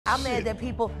I'm mad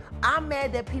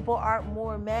that people aren't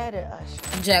more mad at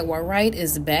Usher. Jaguar Wright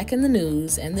is back in the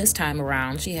news, and this time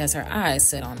around, she has her eyes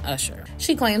set on Usher.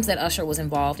 She claims that Usher was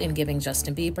involved in giving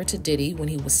Justin Bieber to Diddy when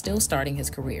he was still starting his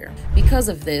career. Because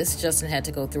of this, Justin had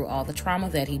to go through all the trauma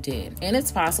that he did. And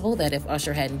it's possible that if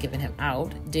Usher hadn't given him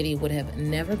out, Diddy would have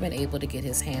never been able to get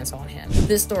his hands on him.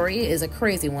 This story is a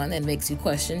crazy one that makes you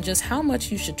question just how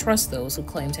much you should trust those who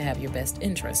claim to have your best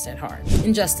interests at heart.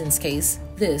 In Justin's case,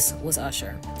 this was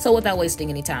Usher. So without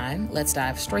wasting any time, let's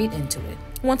dive straight into it.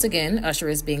 Once again, Usher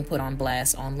is being put on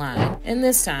blast online, and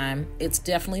this time, it's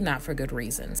definitely not for good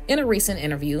reasons. In a recent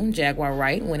interview, Jaguar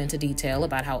Wright went into detail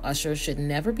about how Usher should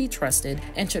never be trusted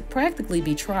and should practically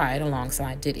be tried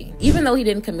alongside Diddy. Even though he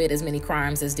didn't commit as many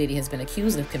crimes as Diddy has been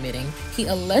accused of committing, he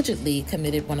allegedly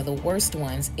committed one of the worst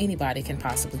ones anybody can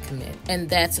possibly commit, and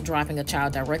that's dropping a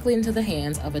child directly into the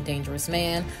hands of a dangerous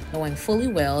man, knowing fully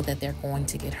well that they're going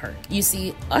to get hurt. You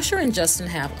see, Usher and Justin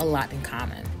have a lot in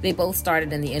common. They both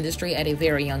started in the industry at a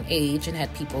very young age and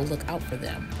had people look out for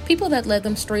them. People that led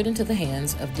them straight into the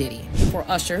hands of Diddy. For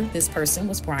Usher, this person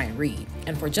was Brian Reed,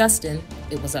 and for Justin,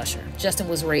 it was Usher. Justin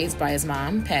was raised by his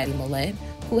mom, Patty Millette,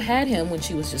 who had him when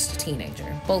she was just a teenager.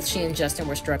 Both she and Justin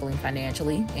were struggling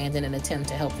financially, and in an attempt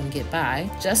to help them get by,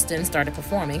 Justin started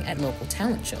performing at local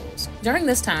talent shows. During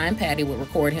this time, Patty would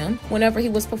record him whenever he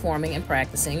was performing and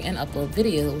practicing and upload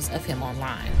videos of him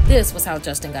online. This was how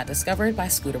Justin got discovered by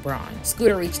Scooter Braun.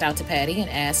 Scooter reached out to Patty and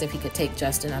asked if he could take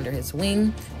Justin under his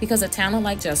wing because a talent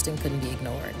like Justin couldn't be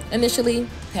ignored. Initially,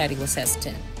 Patty was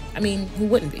hesitant. I mean, who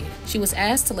wouldn't be? She was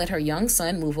asked to let her young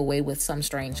son move away with some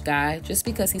strange guy just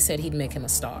because he said he'd make him a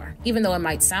star. Even though it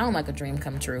might sound like a dream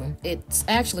come true, it's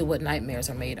actually what nightmares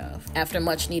are made of. After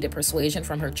much needed persuasion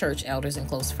from her church elders and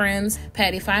close friends,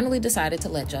 Patty finally decided to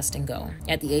let Justin go.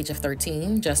 At the age of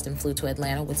 13, Justin flew to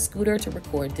Atlanta with Scooter to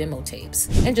record demo tapes.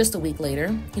 And just a week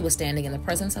later, he was standing in the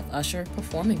presence of Usher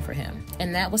performing for him.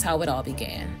 And that was how it all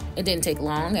began. It didn't take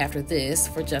long after this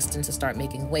for Justin to start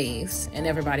making waves, and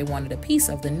everybody wanted a piece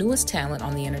of the newest talent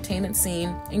on the entertainment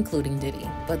scene, including Diddy.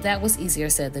 But that was easier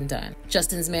said than done.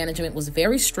 Justin's management was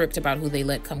very strict about who they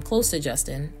let come close to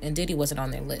Justin, and Diddy wasn't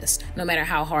on their list. No matter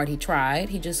how hard he tried,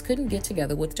 he just couldn't get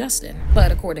together with Justin.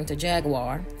 But according to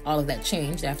Jaguar, all of that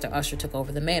changed after Usher took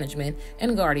over the management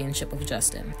and guardianship of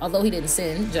Justin. Although he didn't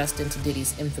send Justin to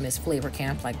Diddy's infamous flavor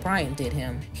camp like Brian did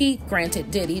him, he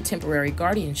granted Diddy temporary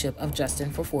guardianship of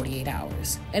Justin for 48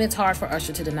 hours. And it's hard for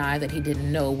Usher to deny that he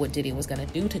didn't know what Diddy was going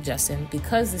to do to Justin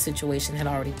because the situation had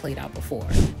already played out before.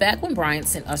 Back when Bryant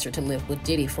sent Usher to live with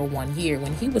Diddy for 1 year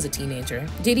when he was a teenager,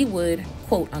 Diddy would,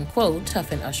 quote unquote,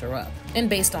 toughen Usher up. And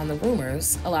based on the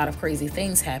rumors, a lot of crazy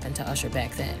things happened to Usher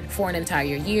back then. For an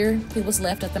entire year, he was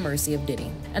left at the mercy of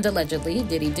Diddy. And allegedly,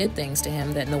 Diddy did things to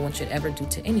him that no one should ever do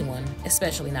to anyone,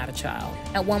 especially not a child.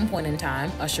 At one point in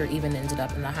time, Usher even ended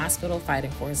up in the hospital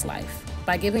fighting for his life.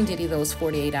 By giving Diddy those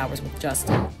 48 hours with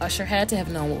Justin, Usher had to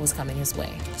have known what was coming his way.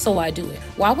 So why do it?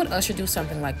 Why would Usher do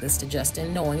something like this to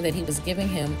Justin, knowing that he was giving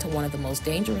him to one of the most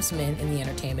dangerous men in the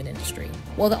entertainment industry?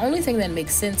 Well, the only thing that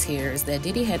makes sense here is that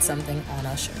Diddy had something on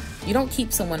Usher. You don't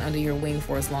keep someone under your wing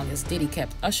for as long as Diddy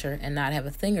kept Usher and not have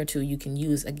a thing or two you can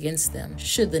use against them,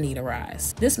 should the need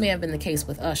arise. This may have been the case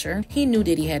with Usher. He knew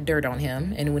Diddy had dirt on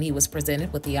him, and when he was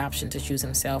presented with the option to choose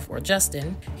himself or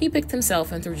Justin, he picked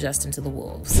himself and threw Justin to the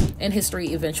wolves. And history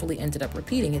eventually ended up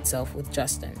repeating itself with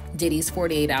Justin. Diddy's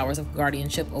 48 hours of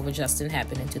guardianship over Justin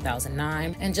happened in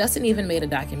 2009, and Justin even made a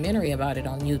documentary about it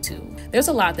on YouTube. There's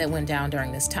a lot that went down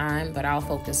during this time, but I'll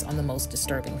focus on the most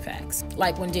disturbing facts.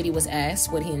 Like when Diddy was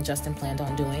asked what he and Justin planned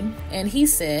on doing, and he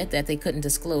said that they couldn't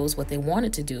disclose what they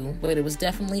wanted to do, but it was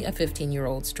definitely a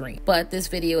 15-year-old's dream. But this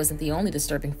video isn't the only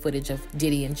disturbing footage of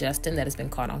Diddy and Justin that has been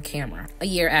caught on camera. A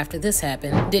year after this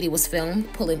happened, Diddy was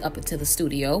filmed pulling up into the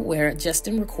studio where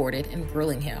Justin recorded and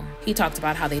grilling him. He talked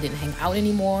about how they didn't hang out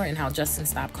anymore and how Justin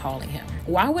stopped calling him.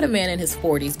 Why would a man in his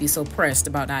 40s be so pressed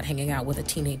about not hanging out with a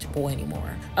teenage boy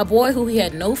anymore? A boy who he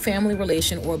had no family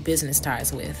relation or business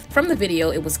ties with. From the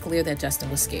video, it was clear that Justin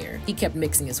was scared. He kept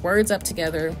mixing his words up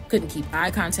together, couldn't keep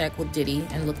eye contact with Diddy,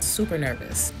 and looked super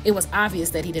nervous. It was obvious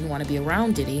that he didn't want to be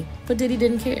around Diddy, but Diddy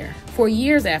didn't care. For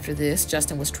years after this,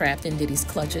 Justin was trapped in Diddy's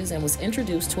clutches and was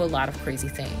introduced to a lot of crazy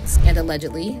things. And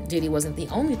allegedly, Diddy wasn't the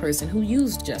only person who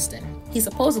used Justin. He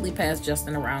supposedly passed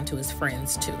Justin around to his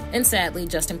friends too. And sadly,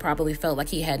 Justin probably felt like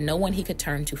he had no one he could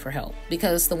turn to for help,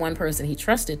 because the one person he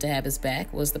trusted to have his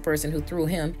back was the person who threw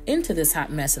him into this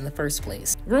hot mess in the first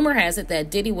place. Rumor has it that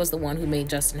Diddy was the one who made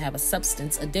Justin have a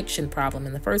substance addiction problem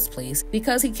in the first place,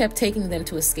 because he kept taking them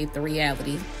to escape the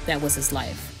reality that was his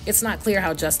life. It's not clear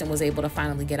how Justin was able to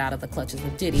finally get out of the clutches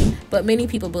of Diddy, but many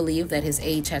people believe that his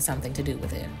age had something to do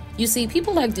with it. You see,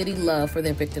 people like Diddy love for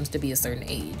their victims to be a certain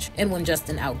age, and when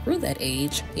Justin outgrew that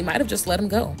age, he might have just let him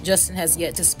go. Justin has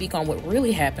yet to speak on what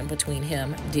really happened between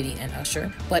him, Diddy, and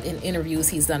Usher, but in interviews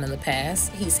he's done in the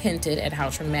past, he's hinted at how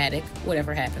traumatic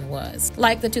whatever happened was.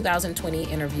 Like the 2020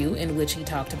 interview in which he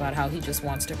talked about how he just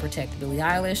wants to protect Billie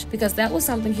Eilish because that was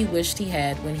something he wished he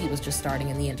had when he was just starting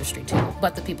in the industry too.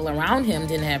 But the people around him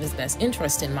didn't have his best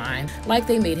interest in mind like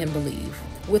they made him believe.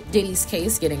 With Diddy's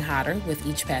case getting hotter with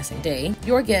each passing day,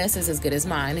 your guess is as good as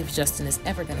mine if Justin is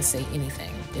ever going to say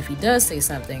anything. If he does say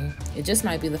something, it just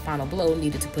might be the final blow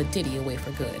needed to put Diddy away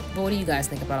for good. But what do you guys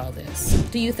think about all this?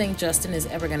 Do you think Justin is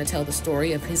ever going to tell the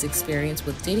story of his experience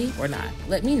with Diddy or not?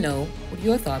 Let me know what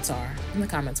your thoughts are in the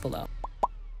comments below.